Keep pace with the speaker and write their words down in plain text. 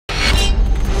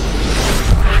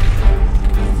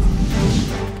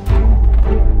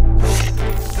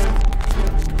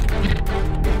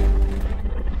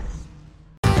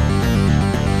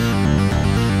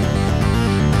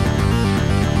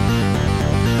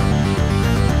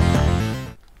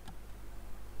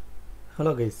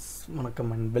Hello guys, வணக்கம்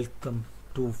and welcome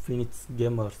to PhoeniX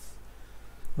Gamers.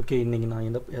 Okay, இன்றைக்கி நான்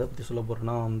எதை பற்றி சொல்ல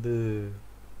போகிறேன்னா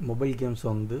மொபைல் கேம்ஸ்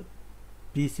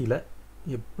பிசியில்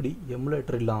எப்படி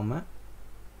எமுலேட்டர் இல்லாமல்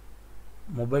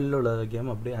மொபைலில் உள்ள கேம்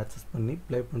அப்படியே ஆக்சஸ் பண்ணி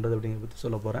ப்ளே பண்ணுறது அப்படிங்கிறத பற்றி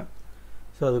சொல்ல போகிறேன்.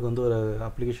 ஸோ அதுக்கு ஒரு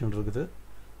அப்ளிகேஷன் இருக்குது.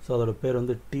 ஸோ அதோட பேர்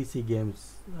டிசி கேம்ஸ்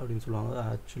அப்படின்னு சொல்லுவாங்க.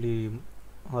 ஆக்சுவலி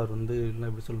அவர் இல்லை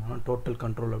எப்படி சொல்லலாம்னா டோட்டல்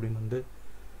கண்ட்ரோல் அப்படின்னு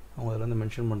அவங்க அதில்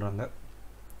மென்ஷன் பண்ணுறாங்க.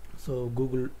 ஸோ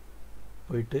கூகுள்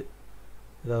போயிட்டு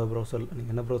ஏதாவது ப்ரௌசர்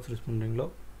நீங்கள் என்ன ப்ரௌசர் யூஸ் பண்ணுறீங்களோ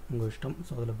உங்கள் இஷ்டம்.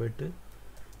 ஸோ அதில் போய்ட்டு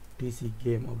டிசி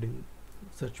கேம் அப்படின்னு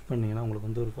சர்ச் பண்ணிங்கன்னா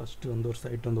உங்களுக்கு ஃபஸ்ட்டு ஒரு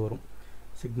சைட் வரும்,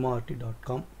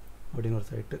 sigmaart.com அப்படின்னு ஒரு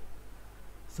சைட்டு.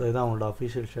 ஸோ இதுதான் அவங்களோட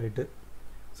அஃபிஷியல் சைட்டு.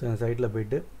 ஸோ இந்த சைட்டில்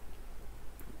போய்ட்டு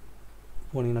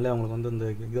போனீங்கனாலே அவங்களுக்கு இந்த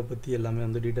இதை பற்றி எல்லாமே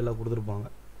டீட்டெயிலாக கொடுத்துருப்பாங்க.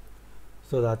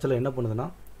 ஸோ அது ஆக்சுவலாக என்ன பண்ணுதுன்னா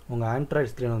உங்கள்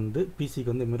ஆண்ட்ராய்ட் ஸ்க்ரீன்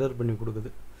பிசிக்கு மிரர் பண்ணி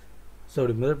கொடுக்குது. ஸோ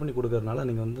அப்படி மிரர் பண்ணி கொடுக்கறதுனால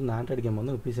நீங்கள் இந்த ஆண்ட்ராய்டு கேம்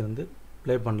உங்கள் பிசியில்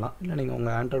ப்ளே பண்ணலாம். இல்லை நீங்கள்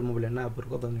உங்கள் ஆண்ட்ராய்டு மொபைல் என்ன ஆப்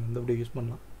இருக்கோ அதை நீங்கள் அப்படியே யூஸ்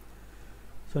பண்ணலாம்.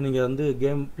 ஸோ நீங்கள்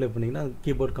கேம் ப்ளே பண்ணிங்கன்னா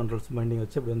கீபோர்ட் கண்ட்ரோல்ஸ் பைண்டிங்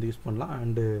வச்சு அப்படி யூஸ் பண்ணலாம்.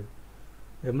 அண்டு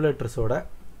எமுலேட்டர்ஸோட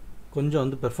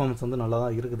கொஞ்சம் பெர்ஃபார்மன்ஸ் நல்லா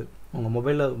தான் இருக்குது. உங்கள்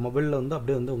மொபைலில்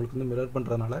அப்படியே உங்களுக்கு மிரர்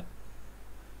பண்ணுறதுனால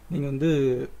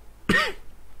நீங்கள்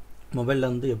மொபைலில்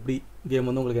எப்படி கேம்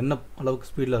உங்களுக்கு என்ன அளவுக்கு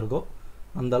ஸ்பீடில் இருக்கோ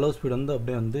அந்த அளவு ஸ்பீடு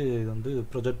அப்படியே இது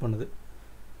ப்ரொஜெக்ட் பண்ணுது.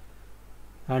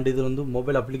 அண்ட் இது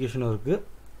மொபைல் அப்ளிகேஷனும் இருக்குது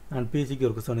அண்ட் பிசிக்கு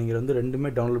இருக்குது. ஸோ நீங்கள் ரெண்டுமே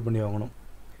டவுன்லோட் பண்ணி வாங்கணும்.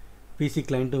 பிசி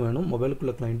கிளைண்ட்டும் வேணும்,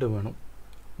 மொபைலுக்குள்ள கிளைண்ட்டும் வேணும்.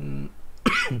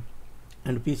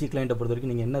 அண்ட் பிசி கிளைண்ட்டை பொறுத்த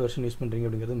வரைக்கும் நீங்கள் என்ன வெர்ஷன் யூஸ் பண்ணுறீங்க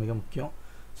அப்படிங்கிறது மிக முக்கியம்.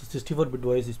 ஸோ 64 பிட்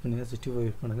வாய்ஸ் யூஸ் பண்ணுங்கள், 64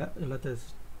 யூஸ் பண்ணுங்கள். இல்லை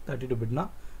 32 பிட்னா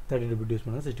 32 பிட் யூஸ்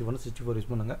பண்ணுங்கள், 64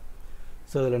 யூஸ் பண்ணுங்கள்.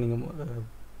 ஸோ அதில் நீங்கள்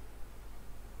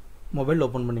மொபைல்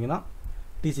ஓப்பன் பண்ணிங்கன்னா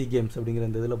டிசி கேம்ஸ்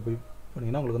அப்படிங்கிற இந்த இதில் போய்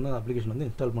பண்ணிங்கன்னா உங்களுக்கு அந்த அப்ளிகேஷன்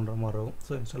இன்ஸ்டால் பண்ணுற மாதிரி இருக்கும்.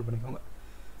 ஸோ இன்ஸ்டால் பண்ணிக்கோங்க.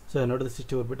 ஸோ என்னோட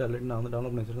 64 பிட் ஆல்ரெடி நான்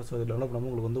டவுன்லோட் பண்ணி வச்சுருக்கேன். ஸோ இது டவுன்லோட்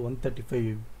பண்ணும்போது உங்களுக்கு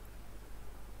 135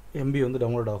 MB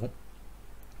டவுன்லோட் ஆகும்.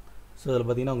 ஸோ அதில்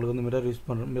பார்த்தீங்கன்னா உங்களுக்கு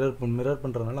மிரர்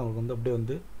பண்ணுறதுனால உங்களுக்கு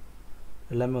அப்படியே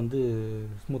எல்லாமே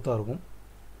ஸ்மூத்தாக இருக்கும்,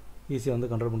 ஈஸியாக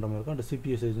கண்ட்ரோல் பண்ணுற மாதிரி இருக்கும். அண்ட்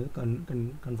சிபி யூசேஜ்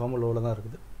கன்ஃபார்மாக லோவில் தான்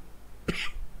இருக்குது.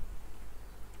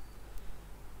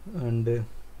 அண்டு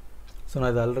ஸோ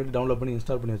நான் இதை ஆல்ரெடி டவுன்லோட் பண்ணி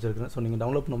இன்ஸ்டால் பண்ணி வச்சுருக்கிறேன். ஸோ நீங்கள்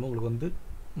டவுன்லோட் பண்ணும்போது உங்களுக்கு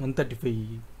 135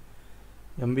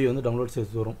 MB டவுன்லோட்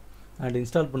சைஸ் வரும். அண்ட்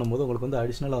இன்ஸ்டால் பண்ணும்போது உங்களுக்கு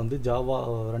அடிஷ்னலாக ஜாவா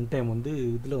ரன் டைம்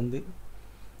இதில்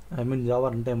ஜாவா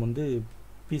ரன் டைம்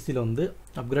பிசியில்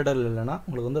அப்கிரேடர் இல்லைன்னா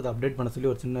உங்களுக்கு அதை அப்டேட் பண்ண சொல்லி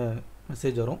ஒரு சின்ன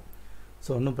மெசேஜ் வரும். ஸோ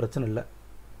ஒன்றும் பிரச்சனை இல்லை.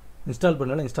 இன்ஸ்டால்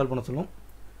பண்ணாலும் இன்ஸ்டால் பண்ண சொல்லும்.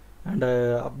 அண்ட்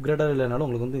அப்கிரேடர் இல்லைனாலும்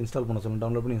உங்களுக்கு இன்ஸ்டால் பண்ண சொல்லும்,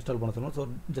 டவுன்லோட் பண்ணி இன்ஸ்டால் பண்ண சொல்லும். ஸோ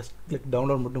ஜஸ்ட் கிளிக்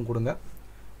டவுன்லோட் மட்டும் கொடுங்க.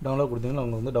 டவுன்லோட் கொடுத்தீங்கன்னா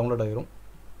உங்களுக்கு டவுன்லோட் ஆகிரும்.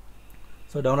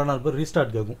 ஸோ டவுன்லோட் ஆனப்போ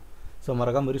ரீஸ்டார்ட் கேட்கும். ஸோ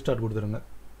மறக்காமல் ரீஸ்டார்ட் கொடுத்துருங்க.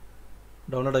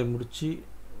 டவுன்லோட் ஆகி முடிச்சு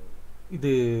இது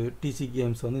டிசி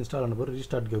கேம்ஸ் இன்ஸ்டால் ஆன பிறகு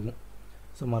ரீஸ்டார்ட் கேட்கும்.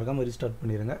 ஸோ மறக்காமல் ரீஸ்டார்ட்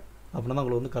பண்ணிடுங்க. அப்படின்னா தான்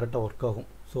உங்களுக்கு கரெக்டாக ஒர்க் ஆகும்.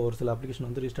 ஸோ ஒரு சில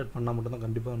அப்ளிகேஷன் ரீஸ்டார்ட் பண்ணால் மட்டும் தான்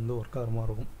கண்டிப்பாக ஒர்க் ஆகிற மாதிரி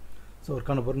இருக்கும். ஸோ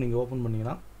ஒர்க் ஆன பிறகு நீங்கள் ஓப்பன்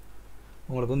பண்ணிங்கன்னா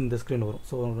உங்களுக்கு இந்த ஸ்க்ரீன் வரும்.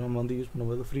 ஸோ நம்ம யூஸ்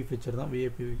பண்ணும்போது ஃப்ரீ ஃபீச்சர் தான்,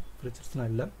 விஐபி ஃபீச்சர்ஸ்லாம்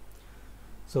இல்லை.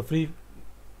 ஸோ ஃப்ரீ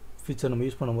ஃபீச்சர் நம்ம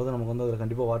யூஸ் பண்ணும்போது நமக்கு அதில்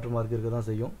கண்டிப்பாக வாட்டர் மார்க் இருக்க தான்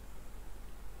செய்யும்.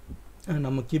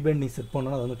 நம்ம கீபேட் நீங்கள் செட்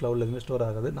பண்ணோன்னா அது க்ளவுடில் எதுவுமே ஸ்டோர்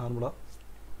ஆகாது. நார்மலாக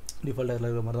டிஃபால்ட்டாக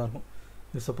இருக்கிற மாதிரி தான் இருக்கும்.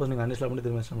 சப்போஸ் நீங்கள் அன்இன்ஸ்டால் பண்ணி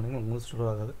திரும்ப இன்ஸ்டால் பண்ணிங்கன்னா உங்களுக்கு ஸ்டோர்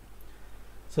ஆகாது.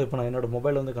 ஸோ இப்போ நான் என்னோடய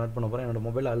மொபைல் கனெக்ட் பண்ண போகிறேன். என்னோடய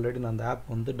மொபைல் ஆல்ரெடி நான் அந்த ஆப்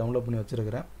டவுன்லோட் பண்ணி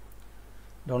வச்சுருக்கிறேன்,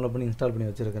 டவுன்லோட் பண்ணி இன்ஸ்டால் பண்ணி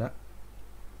வச்சுருக்கிறேன்.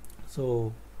 ஸோ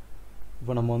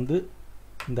இப்போ நம்ம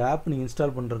இந்த ஆப் நீங்கள்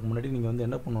இன்ஸ்டால் பண்ணுறதுக்கு முன்னாடி நீங்கள்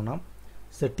என்ன பண்ணணும்னா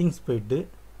செட்டிங்ஸ் போய்ட்டு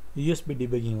யூஎஸ்பி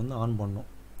டிபக்கிங் ஆன் பண்ணணும்.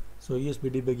 ஸோ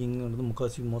யூஎஸ்பி டிபக்கிங்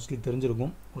மோஸ்ட்லி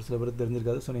தெரிஞ்சிருக்கும், ஒரு சில பேருக்கு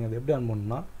தெரிஞ்சிருக்காது. ஸோ நீங்கள் அதை எப்படி ஆன்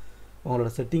பண்ணணும்னா உங்களோட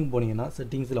செட்டிங் போனீங்கன்னா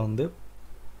செட்டிங்ஸில்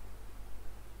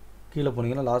கீழே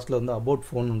போனீங்கன்னா லாஸ்ட்டில் அபவுட்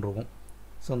ஃபோன் இருக்கும்.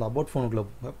 ஸோ அந்த அபவுட் ஃபோனுக்குள்ளே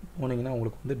போனீங்கன்னா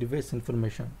உங்களுக்கு டிவைஸ்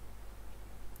இன்ஃபர்மேஷன்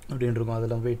அப்படின்னு இருக்கும்.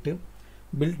 அதில் போய்ட்டு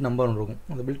பில்ட் நம்பர் இருக்கும்.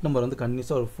 அந்த பில்ட் நம்பர்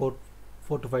கன்னியூஸாக ஒரு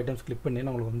 4 to 5 டைம்ஸ் கிளிக்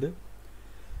பண்ணிங்கன்னா உங்களுக்கு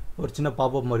ஒரு சின்ன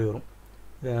பாப்அப் மாதிரி வரும்.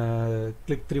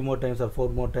 Click 3 more times or 4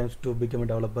 more times to become a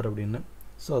developer அப்படின்னு.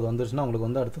 ஸோ அது வந்துருச்சுன்னா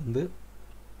உங்களுக்கு அடுத்து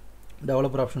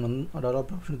டெவலப்பர்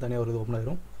ஆப்ஷன் தனியாக ஒரு ஓப்பன்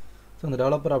ஆகிரும். ஸோ அந்த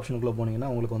டெவலப்பர் ஆப்ஷனுக்குள்ளே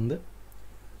போனீங்கன்னா உங்களுக்கு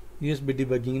யூஎஸ்பி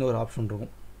டிபக்கிங்னு ஒரு ஆப்ஷன்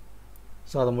இருக்கும்.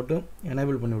 ஸோ அதை மட்டும்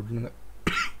எனேபிள் பண்ணி விட்டுருங்க.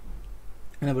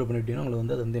 எனேபிள் பண்ணிவிட்டீங்கன்னா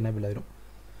உங்களுக்கு அது எனேபிள் ஆகிரும்.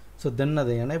 ஸோ தென்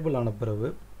அதை எனேபிள் ஆன பிறகு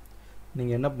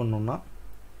நீங்கள் என்ன பண்ணணுன்னா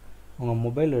உங்கள்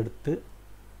மொபைல் எடுத்து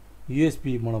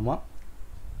யூஎஸ்பி மூலமாக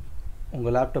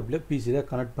உங்கள் லேப்டாப்லேயே பிசியில்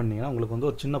கனெக்ட் பண்ணிங்கன்னா உங்களுக்கு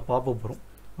ஒரு சின்ன பாப்அப் வரும்.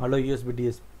 ஹலோ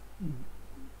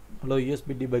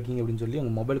யூஎஸ்பி டிபக்கிங் அப்படின்னு சொல்லி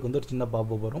உங்கள் மொபைலுக்கு ஒரு சின்ன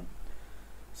பாப்அப் வரும்.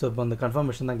 ஸோ இப்போ அந்த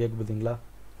கன்ஃபர்மேஷன் தான் கேட்க பார்த்தீங்களா.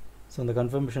 ஸோ அந்த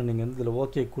கன்ஃபர்மேஷன் நீங்கள் இதில்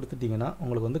ஓகே கொடுத்துட்டிங்கன்னா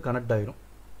உங்களுக்கு கனெக்ட் ஆகிரும்.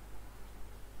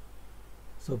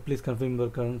 So please confirm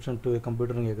your connection to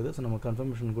கம்ப்யூட்டர்னு கேட்குது. ஸோ நம்ம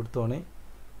கன்ஃபர்மேஷன் கொடுத்தோடனே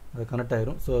அது கனெக்ட்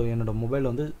ஆயிரும். ஸோ என்னோடய மொபைல்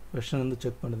வந்து வெர்ஷன் வந்து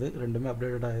செக் பண்ணுது ரெண்டுமே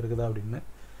அப்டேட்டடாக இருக்குதா அப்படின்னு.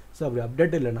 ஸோ அப்படி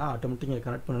அப்டேட் இல்லைன்னா ஆட்டோமேட்டிக்காக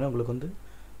கனெக்ட் பண்ணால் உங்களுக்கு வந்து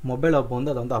மொபைல் ஆப்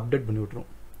வந்து அதை வந்து அப்டேட் பண்ணி விட்ரும்.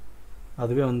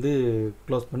 அதுவே வந்து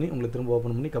க்ளோஸ் பண்ணி உங்களுக்கு திரும்ப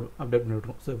ஓப்பன் பண்ணி அப்டேட் பண்ணி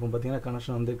விட்ரும். ஸோ இப்போ பார்த்தீங்கன்னா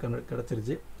கனெக்ஷன் வந்து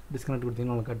கிடச்சிருச்சு. டிஸ்கனெக்ட்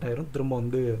கொடுத்தீங்கன்னா உங்களுக்கு கட் ஆயிரும். திரும்ப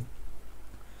வந்து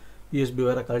யூஎஸ்பி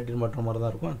வேறு கலெக்ட் பண்ணுற மாதிரி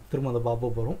தான் இருக்கும். திரும்ப அந்த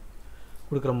பாப்பப் வரும்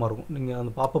கொடுக்குற மாதிரி இருக்கும். நீங்கள்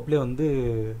அந்த பாப்பப்லேயே வந்து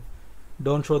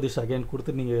டோன்ட் ஷோ திஸ் அகைன்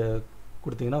கொடுத்து நீங்கள்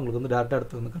கொடுத்தீங்கன்னா உங்களுக்கு வந்து டேரெக்டாக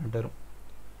எடுத்து வந்து கனெக்ட் ஆயிரும்.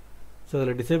 ஸோ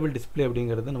அதில் டிசேபிள் டிஸ்பிளே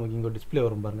அப்படிங்கிறது நமக்கு இங்கே டிஸ்பிளே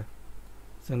வரும் பாருங்கள்.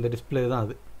 ஸோ இந்த டிஸ்பிளே தான்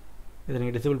அது. இதை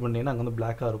நீங்கள் டிசேபிள் பண்ணிங்கன்னா அங்கே வந்து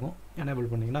பிளாக்காக இருக்கும். எனேபிள்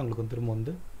பண்ணிங்கன்னா உங்களுக்கு வந்து திரும்ப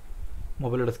வந்து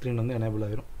மொபைலோட ஸ்க்ரீன் வந்து எனேபிள்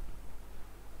ஆகிரும்.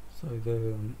 ஸோ இது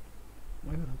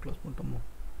க்ளோஸ் பண்ணிட்டோமோ,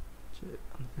 சரி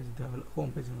அந்த பேஜ் தேவையில்லை,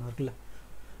 ஹோம் பேஜ் நல்லா இருக்குல்ல.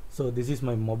 So this is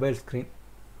my mobile screen.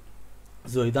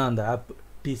 So இதான் அந்த ஆப்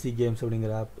டிசி கேம்ஸ்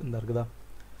அப்படிங்கிற ஆப் இந்த இருக்குதா.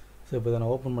 ஸோ இப்போ இதை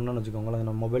நான் ஓப்பன் பண்ணான்னு வச்சுக்கோங்களேன்.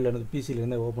 நான் மொபைல்லேருந்து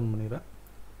பிசிலேருந்தே ஓப்பன் பண்ணிடுறேன்.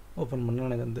 ஓப்பன் பண்ணால்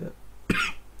எனக்கு வந்து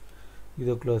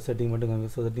இதுக்குள்ள செட்டிங் மட்டும் காமி.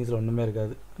 ஸோ செட்டிங்ஸில் ஒன்றுமே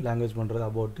இருக்காது. லாங்குவேஜ் பண்ணுறது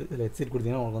அபவுட் இதில் எக்ஸிட்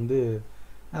கொடுத்தீங்கன்னா உங்களுக்கு வந்து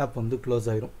ஆப் வந்து க்ளோஸ்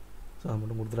ஆயிரும். ஸோ அதை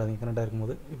மட்டும் கொடுத்துடாதீங்க கனெக்டாக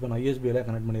இருக்கும்போது. இப்போ நான் யூஎஸ்பியில்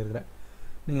கனெக்ட் பண்ணியிருக்கிறேன்.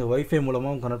 நீங்கள் வைஃபை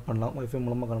மூலமாகவும் கனெக்ட் பண்ணலாம். வைஃபை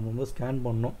மூலமாக கனெக்ட் பண்ணும்போது ஸ்கேன்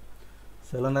பண்ணணும்.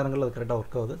 சில நேரங்களில் அது கரெக்டாக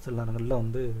ஒர்க் ஆகுது, சில நேரங்களில்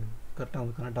வந்து கரெக்டாக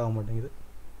வந்து கனெக்ட் ஆக மாட்டேங்குது.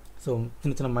 ஸோ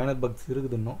சின்ன சின்ன மைனர் பக்ஸ்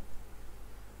இருக்குது இன்னும்.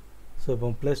 ஸோ இப்போ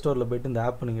ப்ளே ஸ்டோரில் போய்ட்டு இந்த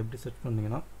ஆப் நீங்கள் எப்படி சர்ச்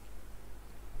பண்ணிங்கன்னா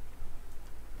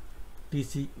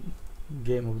டிசி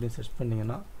கேம் அப்படின்னு சர்ச்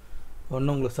பண்ணிங்கன்னா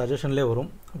ஒன்று உங்களுக்கு சஜஷன்லேயே வரும்.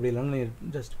 அப்படி இல்லைன்னா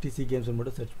நீங்கள் ஜஸ்ட் டிசி கேம்ஸை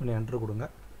மட்டும் சர்ச் பண்ணி என்ட்ரு கொடுங்க.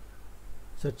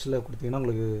 சர்ச்சில் கொடுத்தீங்கன்னா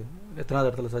உங்களுக்கு எத்தனாவது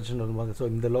இடத்துல சஜஷன் வரும் பாருங்க. ஸோ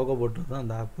இந்த லோகோ போட்டு தான்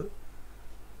அந்த ஆப்பு.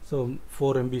 ஸோ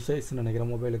 4 MB சைஸ்ன்னு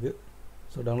நினைக்கிறேன் மொபைலுக்கு.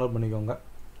 ஸோ டவுன்லோட் பண்ணிக்கோங்க.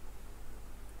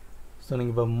 ஸோ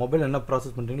நீங்கள் இப்போ மொபைல் என்ன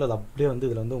ப்ராசஸ் பண்ணுறீங்களோ அது அப்படியே வந்து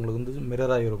இதில் வந்து உங்களுக்கு வந்து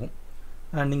மிரராக இருக்கும்.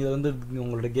 அண்ட் நீங்கள் வந்து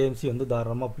உங்களோட கேம்ஸையும் வந்து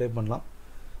தாராளமாக ப்ளே பண்ணலாம்.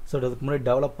 ஸோ அதுக்கு முன்னாடி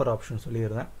டெவலப்பர் ஆப்ஷன்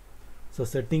சொல்லிடுறேன். ஸோ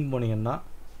செட்டிங் போனீங்கன்னா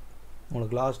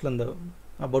உங்களுக்கு லாஸ்ட்டில் இந்த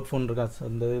அபவுட் ஃபோன் இருக்கா,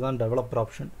 அந்த இதுதான் டெவலப்பர்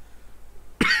ஆப்ஷன்.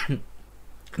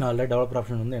 நான் அதில் டெவலப்பர்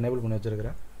ஆப்ஷன் வந்து எனேபிள் பண்ணி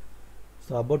வச்சுருக்கிறேன்.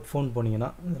 ஸோ அபவுட் ஃபோன் போனீங்கன்னா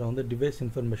இதில் வந்து டிவைஸ்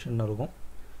இன்ஃபர்மேஷன் இருக்கும்.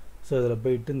 ஸோ இதில்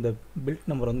போயிட்டு இந்த பில்ட்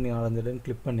நம்பர் வந்து நீங்கள் 4 டைம்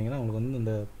கிளிக் பண்ணிங்கன்னா உங்களுக்கு வந்து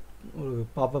இந்த ஒரு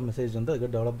பாப்பப் மெசேஜ் வந்து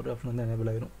அதுக்கு டெவலப்பர் ஆப்ஷன் வந்து எனேபிள்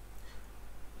ஆகிரும்.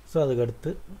 ஸோ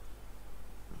அதுக்கடுத்து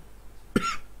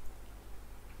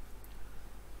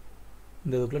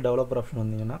இந்த இதுக்குள்ளே டெவலப்பர் ஆப்ஷன்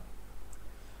வந்தீங்கன்னா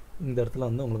இந்த இடத்துல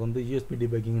வந்து உங்களுக்கு வந்து யூஎஸ்பி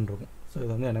டிபக்கிங்னு இருக்கும். ஸோ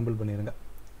இதை வந்து எனேபிள் பண்ணிடுங்க.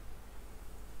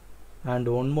 அண்ட்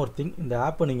ஒன் மோர் திங், இந்த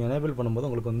ஆப்பை நீங்கள் எனேபிள் பண்ணும்போது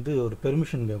உங்களுக்கு வந்து ஒரு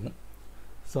பெர்மிஷன் கேட்கும்.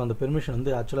 ஸோ அந்த பெர்மிஷன்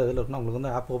வந்து ஆக்சுவலாக எதில் இருக்குன்னா உங்களுக்கு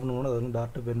வந்து ஆப் ஓப்பன் பண்ணால் அது வந்து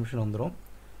டேரெக்டாக பெர்மிஷன் வந்துடும்.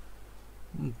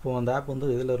 இப்போது அந்த ஆப் வந்து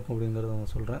எதில் இருக்கும் அப்படிங்கிறத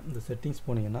நான் சொல்கிறேன். இந்த செட்டிங்ஸ்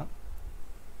போனீங்கன்னா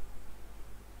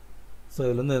ஸோ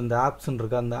இதில் வந்து இந்த ஆப்ஸ்ன்னு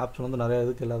இருக்கா, அந்த ஆப்ஸ் வந்து நிறையா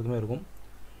இதுக்கு எல்லாத்துக்குமே இருக்கும்.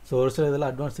 ஸோ ஒரு சில இதில்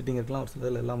அட்வான்ஸ் செட்டிங் இருக்கலாம், ஒரு சில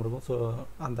இதில் எல்லாம் இருக்கும். ஸோ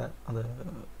அந்த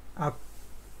ஆப்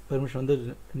பெர்மிஷன் வந்து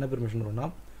என்ன பெர்மிஷன் வரும்னா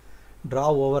ட்ரா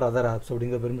ஓவர் அதர் ஆப்ஸ்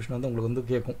அப்படிங்கிற பெர்மிஷன் வந்து உங்களுக்கு வந்து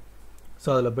கேட்கும். ஸோ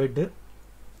அதில் போய்ட்டு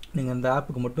நீங்கள் இந்த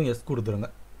ஆப்புக்கு மட்டும் எஸ் கொடுத்துருங்க.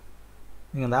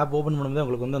 நீங்கள் அந்த ஆப் ஓப்பன் பண்ணும்போது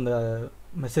உங்களுக்கு வந்து அந்த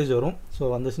மெசேஜ் வரும். ஸோ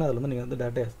வந்துச்சுன்னா அதில் வந்து நீங்கள் வந்து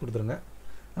டேட்டா எஸ் கொடுத்துருங்க.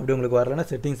 அப்படி உங்களுக்கு வரலைன்னா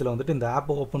செட்டிங்ஸில் வந்துட்டு இந்த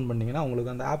ஆப்பை ஓப்பன் பண்ணிங்கன்னா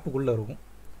உங்களுக்கு அந்த ஆப்புக்குள்ளே இருக்கும்.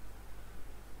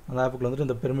 அந்த ஆப்புக்குள்ளே வந்துட்டு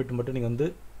இந்த பெர்மிட் மட்டும் நீங்கள் வந்து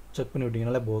செக் பண்ணி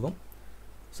விட்டிங்கனாலே போதும்.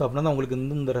 ஸோ அப்படின்னா தான் உங்களுக்கு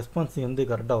வந்து இந்த ரெஸ்பான்ஸிங் வந்து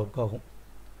கரெக்டாக ஒர்க் ஆகும்.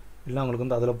 இல்லை உங்களுக்கு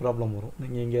வந்து அதில் ப்ராப்ளம் வரும்.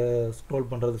 நீங்கள் இங்கே ஸ்க்ரோல்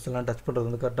பண்ணுறது சிலாம் டச் பண்ணுறது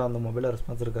வந்து கரெக்டாக அந்த மொபைலில்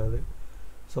ரெஸ்பான்ஸ் இருக்காது.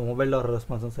 ஸோ மொபைலில் வர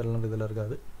ரெஸ்பான்ஸும் சில இதில்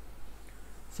இருக்காது.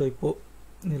 ஸோ இப்போது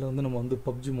இதில் வந்து நம்ம வந்து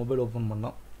PUBG மொபைல் ஓப்பன்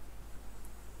பண்ணலாம்.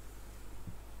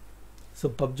 ஸோ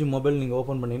PUBG மொபைல் நீங்கள்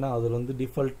ஓப்பன் பண்ணிங்கன்னா அதில் வந்து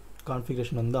டிஃபால்ட்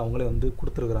கான்ஃபிகரேஷன் வந்து அவங்களே வந்து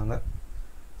கொடுத்துருக்குறாங்க.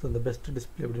 ஸோ இந்த பெஸ்ட்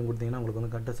டிஸ்பிளே அப்படின்னு கொடுத்தீங்கன்னா உங்களுக்கு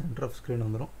வந்து கரெக்டாக சென்டர் ஆஃப் ஸ்க்ரீன்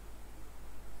வந்துடும்.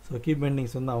 ஸோ கீ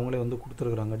பைண்டிங்ஸ் வந்து அவங்களே வந்து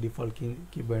கொடுத்துருக்குறாங்க டிஃபால்ட்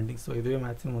கீ பைண்டிங்ஸ். ஸோ இதுவே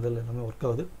மேக்ஸிமம் முதல்ல எல்லாமே ஒர்க்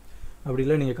ஆகுது. அப்படி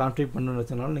இல்லை நீங்கள் கான்ஃபிக் பண்ணணும்னு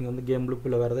வச்சனாலும் நீங்கள் வந்து கேம் லுக்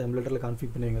இல்லை வேறு ஏதாவது எமுலேட்டரில்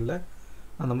கான்ஃபிக் பண்ணுவீங்கல்ல,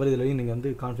 அந்த மாதிரி இதுலையும் நீங்கள்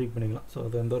வந்து கான்ஃபிக் பண்ணிக்கலாம். ஸோ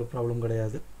அது எந்த ஒரு ப்ராப்ளம்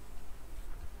கிடையாது.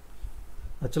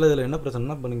 ஆக்சுவலாக இதில் என்ன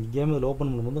பிரச்சனைனா இப்போ நீங்கள் கேம் இதில் ஓப்பன்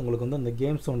பண்ணும்போது உங்களுக்கு வந்து அந்த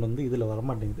கேம் சவுண்ட் வந்து இதில்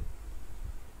வரமாட்டேங்குது.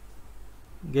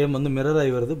 கேம் வந்து மிரர்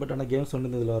ஆகி வருது, பட் ஆனால் கேம்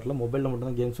சவுண்ட் இதில் வரல. மொபைலில்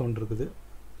மட்டும்தான் கேம் சவுண்ட் இருக்குது.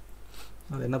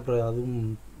 அது என்ன அதுவும்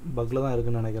பக்கில் தான்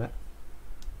இருக்குதுன்னு நினைக்கிறேன்.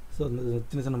 ஸோ அந்த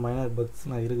சின்ன சின்ன மைனர்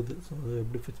பக்ஸ்லாம் இருக்குது. ஸோ அது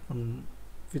எப்படி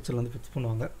ஃபியூச்சரில் வந்து ஃபிக்ஸ்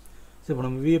பண்ணுவாங்க. ஸோ இப்போ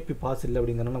நம்ம விஐபி பாஸ் இல்லை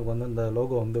அப்படிங்கிறனால நமக்கு வந்து அந்த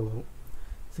லோகோ வந்து வரும்.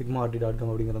 sigma.com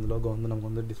அப்படிங்கிற அந்த லோகோ வந்து நமக்கு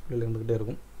வந்து டிஸ்பிளேல இருந்துக்கிட்டே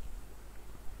இருக்கும்.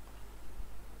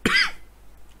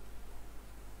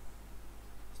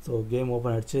 ஸோ கேம்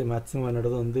ஓப்பன் ஆகிடுச்சு. மேக்ஸிமம்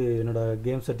என்னோடது வந்து என்னோடய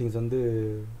கேம் செட்டிங்ஸ் வந்து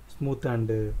ஸ்மூத்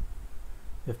அண்டு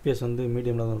எஃபிஎஸ் வந்து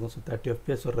மீடியமில் தான் இருக்கும். ஸோ 30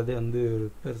 FPS வர்றதே வந்து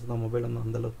பெருசு தான். மொபைல் வந்து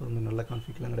அந்தளவுக்கு வந்து நல்ல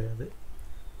கான்ஃபிக்லாம் கிடையாது.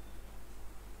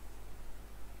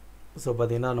 ஸோ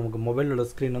பார்த்திங்கன்னா நமக்கு மொபைலோட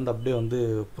ஸ்க்ரீன் வந்து அப்படியே வந்து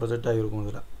ப்ரொஜெக்ட் ஆகிருக்கும்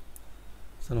இதில்.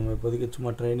 ஸோ நம்ம இப்போதைக்கு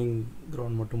சும்மா ட்ரைனிங்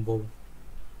கிரவுண்ட் மட்டும் போகும்.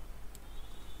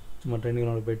 சும்மா ட்ரைனிங்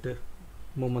கிரவுண்டில் போய்ட்டு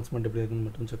மூமெண்ட்ஸ் மட்டும் எப்படி இருக்குன்னு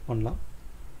மட்டும் செக் பண்ணலாம்.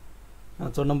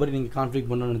 நான் சொன்ன மாதிரி நீங்கள் கான்ஃபிக்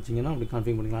பண்ணணும்னு நினச்சிங்கன்னா அப்படி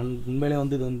கான்ஃபிக் பண்ணிக்கலாம். உண்மையிலே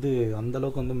வந்து இது வந்து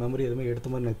அந்தளவுக்கு வந்து மெமரி எதுவுமே எடுத்த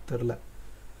மாதிரி எனக்கு தெரில.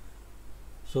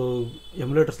 ஸோ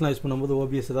எமுலேட்டர்ஸ்லாம் யூஸ் பண்ணும்போது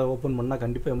ஓபிஎஸ் ஏதாவது ஓப்பன் பண்ணால்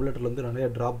கண்டிப்பாக எமுலேட்டரில் வந்து நிறைய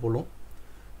ட்ராப் போடும்.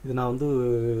 இது நான் வந்து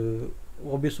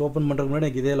ஓபிஎஸ் ஓப்பன் பண்ணுறதுக்கு முன்னாடி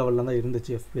எனக்கு இதே லெவலில் தான்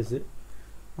இருந்துச்சு எஃப்பிஎஸ்.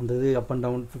 அந்த இது அப் அண்ட்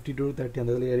டவுன் 50 to 30 அந்த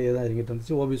இதில் ஏரியா தான் இறங்கிட்டு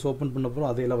இருந்துச்சு. ஓபிஎஸ் ஓப்பன் பண்ணப்போ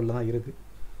அதே லெவலில் தான் இருக்குது.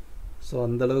 ஸோ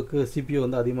அந்தளவுக்கு சிபியூ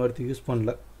வந்து அதிகமாக எடுத்து யூஸ்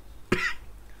பண்ணல.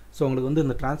 ஸோ உங்களுக்கு வந்து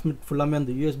இந்த டிரான்ஸ்மிட் ஃபுல்லாமே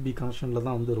அந்த யூஎஸ்பி கனெக்ஷனில்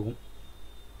தான் வந்து இருக்கும்.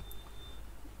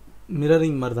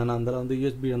 மிரரிங் மாதிரி தானே, அந்த வந்து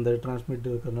யூஎஸ்பி அந்த டிரான்ஸ்மிட்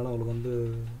இருக்கிறதுனால உங்களுக்கு வந்து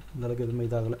அந்தளவுக்கு எதுவுமே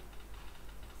இதாகலை.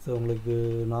 ஸோ உங்களுக்கு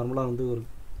நார்மலாக வந்து ஒரு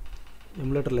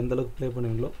எமுலேட்டரில் எந்த அளவுக்கு ப்ளே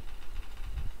பண்ணுவீங்களோ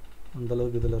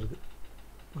அந்தளவுக்கு இதில் இருக்குது.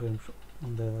 ஒரு நிமிஷம்,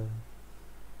 அந்த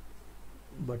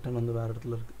பட்டன் வந்து வேறு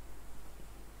இடத்துல இருக்குது.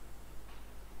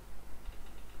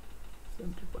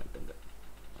 சென்டர் பாயிண்ட்டுங்க.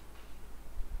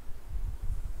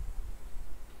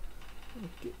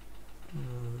 ஓகே,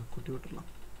 குட்டி விட்டுடலாம்.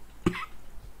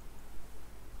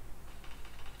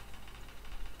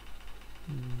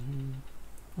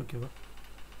 ஓகேவா?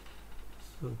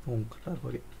 ஸோ இப்போ கரெக்டாக இருக்கு.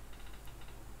 ஓகே,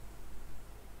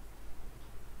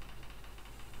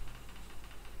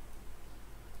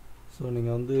 ஸோ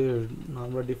நீங்கள் வந்து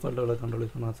நார்மலாக டிஃபால்ட் லெவலில் கண்ட்ரோல்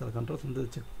யூஸ் பண்ணலாம். சில கண்ட்ரோல்ஸ் வந்து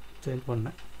சேஞ்ச்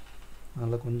பண்ணேன்,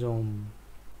 அதனால் கொஞ்சம்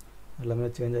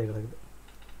எல்லாமே சேஞ்ச் ஆகி கிடக்குது.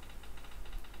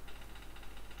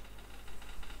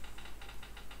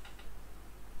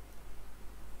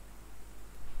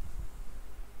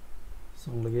 ஸோ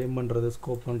உங்களுக்கு எய்ம் பண்ணுறது,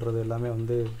 ஸ்கோப் பண்ணுறது எல்லாமே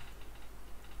வந்து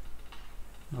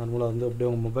நார்மலாக வந்து அப்படியே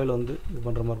உங்கள் மொபைல் வந்து இது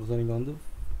பண்ணுற மாதிரி இருக்கும். ஸோ நீங்கள் வந்து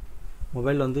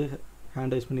மொபைலில் வந்து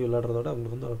ஹேண்ட் யூஸ் பண்ணி விளையாடுறதோட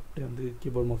உங்களுக்கு வந்து அப்படியே வந்து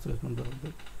கீபோர்ட் மவுஸ் யூஸ் பண்ணுறது வந்து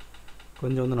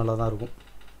கொஞ்சம் வந்து நல்லா தான் இருக்கும்.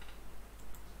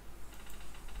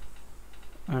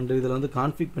 அண்டு இதில் வந்து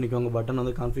கான்ஃபிக் பண்ணிக்கோங்க, பட்டன்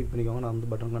வந்து கான்ஃபிக் பண்ணிக்கோங்க. நான் வந்து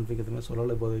பட்டன் கான்ஃபிக் எதுவுமே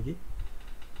சொல்லலை இப்போதைக்கு.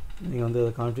 நீங்கள் வந்து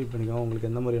அதை கான்ஃபிக் பண்ணிக்கோங்க. உங்களுக்கு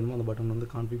எந்த மாதிரி வேணுமோ அந்த பட்டன் வந்து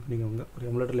கான்ஃபிக் பண்ணிக்கோங்க. ஒரு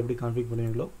எமுலேட்டரில் எப்படி கான்ஃபிக்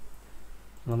பண்ணுவீங்களோ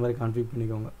அந்த மாதிரி கான்ஃபிக்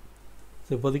பண்ணிக்கோங்க.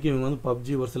 ஸோ இப்போதைக்கு இவங்க வந்து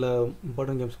பப்ஜி ஒரு சில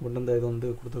இம்பார்ட்டன்ட் கேம்ஸ்க்கு மட்டும் இந்த இதை வந்து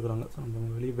கொடுத்துருக்குறாங்க. ஸோ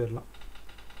நம்ம வெளியே போயிடலாம்,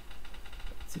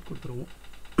 சீட் கொடுத்துருவோம்.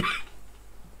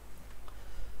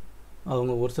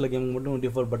 அவங்க ஒரு சில கேமுக்கு மட்டும்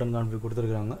டிஃபால்ட் பட்டன் கான்ஃபிக்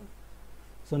கொடுத்துருக்குறாங்க.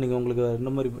 ஸோ நீங்கள் உங்களுக்கு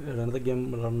இந்த மாதிரி எந்த கேம்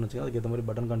விளாடணும்னு வச்சுக்கோங்க, அதுக்கேற்ற மாதிரி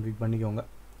பட்டன் கான்ஃபிக் பண்ணிக்கோங்க.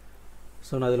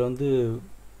 ஸோ நான் அதில் வந்து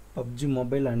PUBG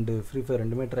mobile and free fire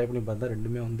ரெண்டுமே ட்ரை பண்ணி பார்த்தா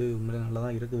ரெண்டுமே வந்து உண்மையிலே நல்லா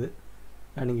தான் இருக்குது.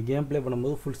 அண்ட் நீங்கள் கேம் ப்ளே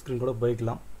பண்ணும்போது ஃபுல் ஸ்க்ரீன் கூட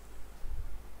போய்க்கலாம்.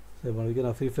 ஸோ இப்போ வரைக்கும்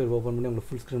நான் ஃப்ரீ ஃபயர் ஓப்பன் பண்ணி உங்களுக்கு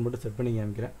ஃபுல் ஸ்க்ரீன் மட்டும் செட் பண்ணி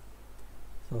காமிக்கிறேன்.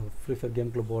 ஸோ ஃப்ரீ ஃபயர்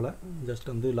கேமுக்குள்ளே போகல, ஜஸ்ட்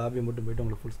வந்து லாபியை மட்டும் போய்ட்டு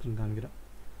உங்களுக்கு ஃபுல் ஸ்க்ரீன் காமிக்கிறேன்.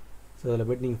 ஸோ அதில்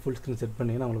போய்ட்டு நீங்கள் ஃபுல் ஸ்க்ரீன் செட்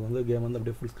பண்ணிங்கன்னா உங்களுக்கு வந்து கேம் வந்து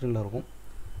அப்படியே ஃபுல் ஸ்க்ரீனில் இருக்கும்.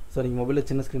 ஸோ நீங்கள் மொபைலில்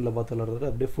சின்ன ஸ்க்ரீனில் பார்த்து விளாட்றத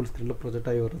அப்படியே ஃபுல் ஸ்க்ரீனில்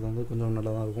ப்ரொஜெக்ட் ஆகி வர்றது வந்து கொஞ்சம்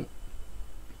நல்லா தான் இருக்கும்.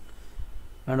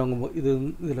 அண்ட் உங்கள்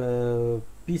இதில்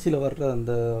பிசியில் வர்ற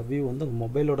அந்த வியூ வந்து உங்கள்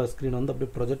மொபைலோட ஸ்க்ரீன் வந்து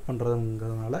அப்படியே ப்ரொஜெக்ட்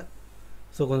பண்ணுறதுங்கிறதுனால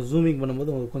ஸோ கொஞ்சம் ஜூமிங்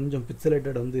பண்ணும்போது உங்களுக்கு கொஞ்சம்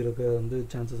பிக்சலேட்டட் வந்து இருக்க வந்து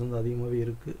சான்சஸ் வந்து அதிகமாகவே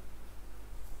இருக்குது.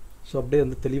 ஸோ அப்படியே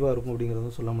வந்து தெளிவாக இருக்கும் அப்படிங்கிறது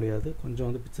வந்து சொல்ல முடியாது, கொஞ்சம்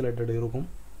வந்து பிக்சலேட்டட் இருக்கும்.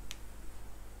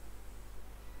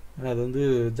 ஏன்னா அது வந்து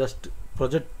ஜஸ்ட்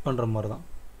ப்ரொஜெக்ட் பண்ணுற மாதிரி தான்.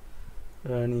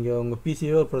 நீங்கள் உங்கள்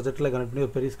பிசியோ ஒரு ப்ரொஜெக்டில் கனெக்ட் பண்ணி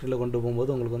ஒரு பெரிய ஸ்க்ரீனில் கொண்டு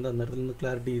போகும்போது உங்களுக்கு வந்து அந்த இடத்துல வந்து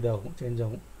கிளாரிட்டி இதாகும், சேஞ்ச்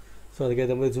ஆகும். ஸோ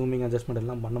அதுக்கேற்ற மாதிரி ஜூமிங் அட்ஜஸ்ட்மெண்ட்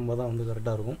எல்லாம் பண்ணும்போது தான் வந்து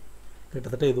கரெக்டாக இருக்கும்.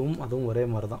 கிட்டத்தட்ட இதுவும் அதுவும் ஒரே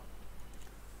மாதிரி தான்.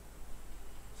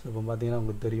 ஸோ இப்போ பார்த்தீங்கன்னா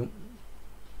உங்களுக்கு தெரியும்.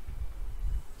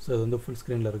 ஸோ இது வந்து ஃபுல்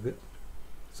ஸ்க்ரீனில் இருக்குது.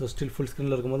 ஸோ ஸ்டில் ஃபுல்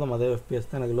ஸ்க்ரீனில் இருக்கும்போது நம்ம அதே எஃப்பிஎஸ்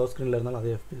தான், எனக்கு லோ ஸ்க்ரீனில் இருந்தாலும் அதே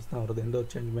எஃப்பிஎஸ் தான் வருது, எந்த ஒரு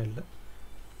சேஞ்சுமே இல்லை.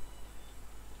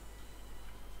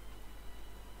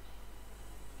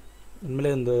 உண்மையிலே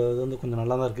இந்த இது வந்து கொஞ்சம்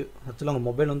நல்லா தான் இருக்குது. ஆக்சுவலாக உங்கள்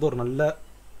மொபைல் வந்து ஒரு நல்ல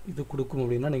இது கொடுக்கும்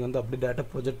அப்படின்னா நீங்கள் வந்து அப்படியே டேட்டா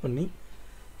ப்ரொஜெக்ட் பண்ணி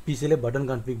பிசியிலே பட்டன்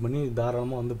கான்ஃபிக் பண்ணி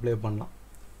தாராளமாக வந்து ப்ளே பண்ணலாம்.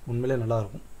 உண்மையிலே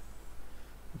நல்லாயிருக்கும்.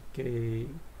 ஓகே,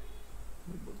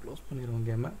 க்ளோஸ் பண்ணிடுவோம்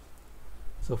கேமை.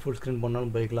 ஸோ ஃபுல் ஸ்க்ரீன்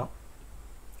பண்ணாலும் போய்க்கலாம்.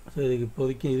 ஸோ இதுக்கு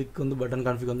இப்போதைக்கு இதுக்கு வந்து பட்டன்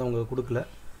கான்ஃபிக் வந்து அவங்க கொடுக்கல.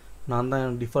 நான்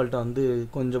தான் டிஃபால்ட்டாக வந்து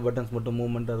கொஞ்சம் பட்டன்ஸ் மட்டும்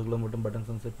மூவ்மெண்ட் அதுக்குள்ளே மட்டும் பட்டன்ஸ்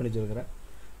வந்து செட் பண்ணி வச்சுருக்கிறேன்.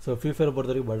 ஸோ ஃப்ரீ ஃபயரை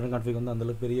பொறுத்த வரைக்கும் பட்டன் கான்ஃபிக் வந்து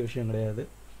அந்தளவுக்கு பெரிய விஷயம் கிடையாது.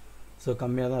 ஸோ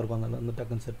கம்மியாக தான் இருக்கும், அதனால் வந்து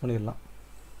டக்குன்னு செட் பண்ணிடலாம்.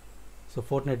 ஸோ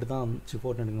ஃபோர்ட்நைட்டு தான்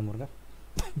ஃபோர்ட்நைட்டுங்க பாருங்க,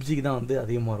 பப்ஜிக்கு தான் வந்து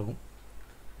அதிகமாக இருக்கும்.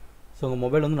 ஸோ உங்கள்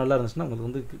மொபைல் வந்து நல்லா இருந்துச்சுன்னா உங்களுக்கு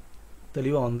வந்து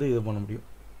தெளிவாக வந்து இது பண்ண முடியும்.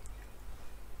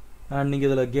 அண்ட் நீங்கள்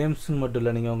இதில் கேம்ஸ்ன்னு மட்டும்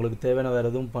இல்லை, நீங்கள் உங்களுக்கு தேவையான வேறு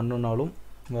எதுவும் பண்ணணுன்னாலும்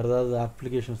வேறு ஏதாவது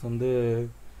அப்ளிகேஷன்ஸ் வந்து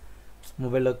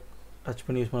மொபைலில் டச்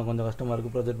பண்ணி யூஸ் பண்ண கொஞ்சம் கஷ்டமாக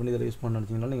இருக்குது, ப்ரொஜெக்ட் பண்ணி இதில் யூஸ் பண்ண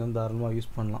நினச்சிங்கனாலும் நீங்கள் வந்து தாராளமாக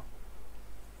யூஸ் பண்ணலாம்.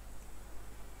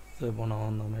 ஸோ இப்போ நான்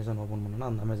அந்த அமேசான் ஓப்பன் பண்ணேன்னா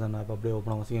அந்த அமேசான் ஆப் அப்படியே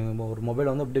ஓப்பன் ஆகும். ஒரு மொபைல்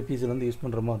வந்து அப்படியே பிசியில் வந்து யூஸ்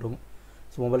பண்ணுற மாதிரி இருக்கும்.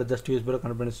 ஸோ மொபைலில் ஜஸ்ட் யூஸ் பண்ண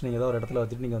கனெக்ட் பண்ணி நீங்கள் ஏதாவது ஒரு இடத்துல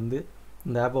வச்சுட்டு நீங்கள் வந்து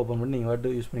இந்த ஆப் ஓப்பன் பண்ணி நீங்கள்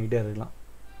வாட்டு யூஸ் பண்ணிக்கிட்டே இருக்கலாம்,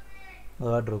 அது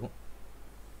வாட்டு இருக்கும்.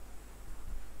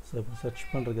 ஸோ இப்போ சர்ச்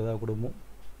பண்ணுறதுக்கு எதாவது கொடுப்போம்.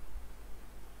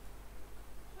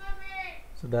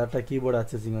 ஸோ டேரெக்டாக கீபோர்டு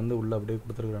ஆக்சஸிங் வந்து உள்ளே அப்படியே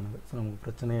கொடுத்துருக்குறானுங்க. ஸோ நமக்கு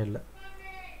பிரச்சனையே இல்லை.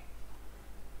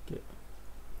 ஓகே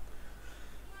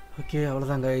ஓகே,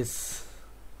 அவ்வளோதான் கைஸ்.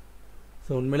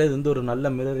 ஸோ உண்மையிலே இது வந்து ஒரு நல்ல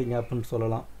மிரரிங் ஆப்னு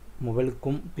சொல்லலாம்,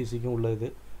 மொபைலுக்கும் பிசிக்கும் உள்ளது.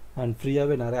 அண்ட்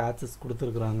ஃப்ரீயாகவே நிறைய ஆக்சஸ்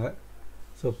கொடுத்துருக்குறாங்க.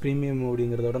 ஸோ ப்ரீமியம்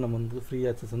அப்படிங்கிறத விட நம்ம வந்து ஃப்ரீ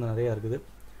ஆக்சஸ் வந்து நிறையா இருக்குது.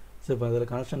 ஸோ இப்போ அதில்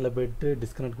கனெக்ஷனில் போய்ட்டு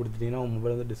டிஸ்கனெக்ட் கொடுத்துட்டிங்கன்னா உங்கள்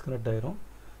மொபைல் வந்து டிஸ்கனெக்ட் ஆகிரும்.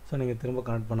 ஸோ நீங்கள் திரும்ப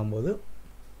கனெக்ட் பண்ணும்போது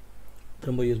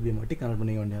திரும்ப யூஎஸ்பி மாட்டி கனெக்ட்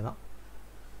பண்ணிக்க வேண்டியதான்.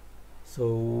 ஸோ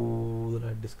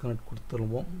இதில் டிஸ்கனெக்ட்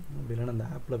கொடுத்துருவோம். அப்படி இல்லைன்னா அந்த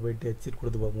ஆப்பில் போய்ட்டு எக்ஸிட்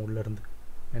கொடுத்து பார்ப்போம், உள்ளேருந்து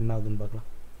என்ன ஆகுதுன்னு பார்க்கலாம்.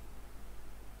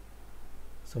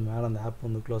 ஸோ மேலே அந்த ஆப்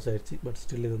வந்து க்ளோஸ் ஆகிடுச்சு, பட்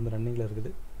ஸ்டில் இது வந்து ரன்னிங்கில்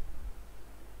இருக்குது.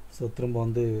 ஸோ திரும்ப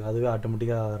வந்து அதுவே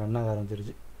ஆட்டோமேட்டிக்காக ரன் ஆக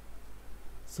ஆரம்பிச்சிருச்சு.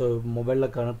 ஸோ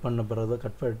மொபைலில் கனெக்ட் பண்ண பிறகு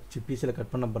பிசியில்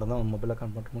கட் பண்ண பிறகு தான் மொபைலில்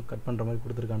கட் பண்ணுற மாதிரி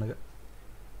கொடுத்துருக்கானுங்க.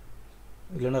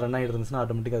 இல்லைன்னா ரன் ஆகிட்டு இருந்துச்சுன்னா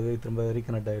ஆட்டோமேட்டிக்காக அதுவே திரும்ப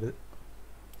ரீகனெக்ட் ஆகிடுது.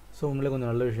 ஸோ உண்மையிலே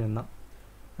கொஞ்சம் நல்ல விஷயந்தான்.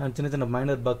 அண்ட் சின்ன சின்ன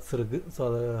மைனர் பக்ஸ் இருக்குது. ஸோ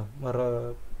அதை வர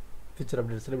ஃபியூச்சர்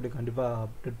அப்டேட்ஸில் இப்படி கண்டிப்பாக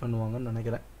அப்டேட் பண்ணுவாங்கன்னு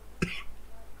நினைக்கிறேன்.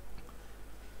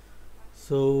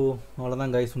 ஸோ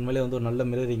அவ்வளோதான் கைஸ், உண்மையிலே வந்து ஒரு நல்ல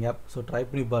மிரரிங் ஆப். ஸோ ட்ரை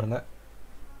பண்ணி பாருங்கள்.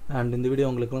 அண்ட் இந்த வீடியோ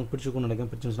உங்களுக்குலாம் பிடிச்சிருக்குன்னு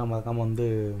நினைக்கிறேன். பிடிச்சிருந்துச்சுன்னா மறக்காமல் வந்து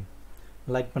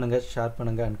லைக் பண்ணுங்கள், ஷேர்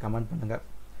பண்ணுங்கள் அண்ட் கமெண்ட் பண்ணுங்கள்.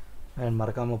 அண்ட்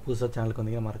மறக்காமல் புதுசாக சேனலுக்கு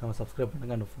வந்தீங்கன்னா மறக்காமல் சப்ஸ்கிரைப்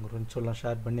பண்ணுங்கள். அண்ட் உங்கள் ஃப்ரெண்ட்ஸோடலாம்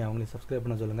ஷேர் பண்ணி அவங்களையும் சப்ஸ்கிரைப்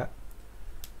பண்ண சொல்லுங்கள்.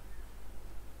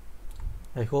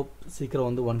 ஐ ஹோப் சீக்கிரம்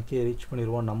வந்து 1K ரீச்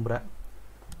பண்ணிடுவோம் நம்புகிறேன்.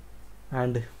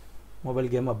 அண்ட்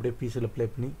மொபைல் கேம் அப்படியே பிசியில் ப்ளே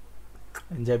பண்ணி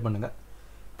என்ஜாய் பண்ணுங்கள்.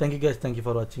 தேங்க்யூ கேஸ், தேங்க்யூ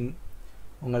ஃபார் வாட்சிங்.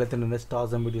 உங்களை நெக்ஸ்ட்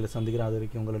ஆசம் வீடியோவில் சந்திக்கிறேன். அது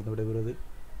வரைக்கும் உங்களிடம் விடைபெறுவது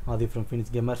ஆதி from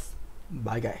PhoeniX Gamers.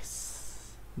 Bye guys.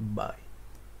 Bye.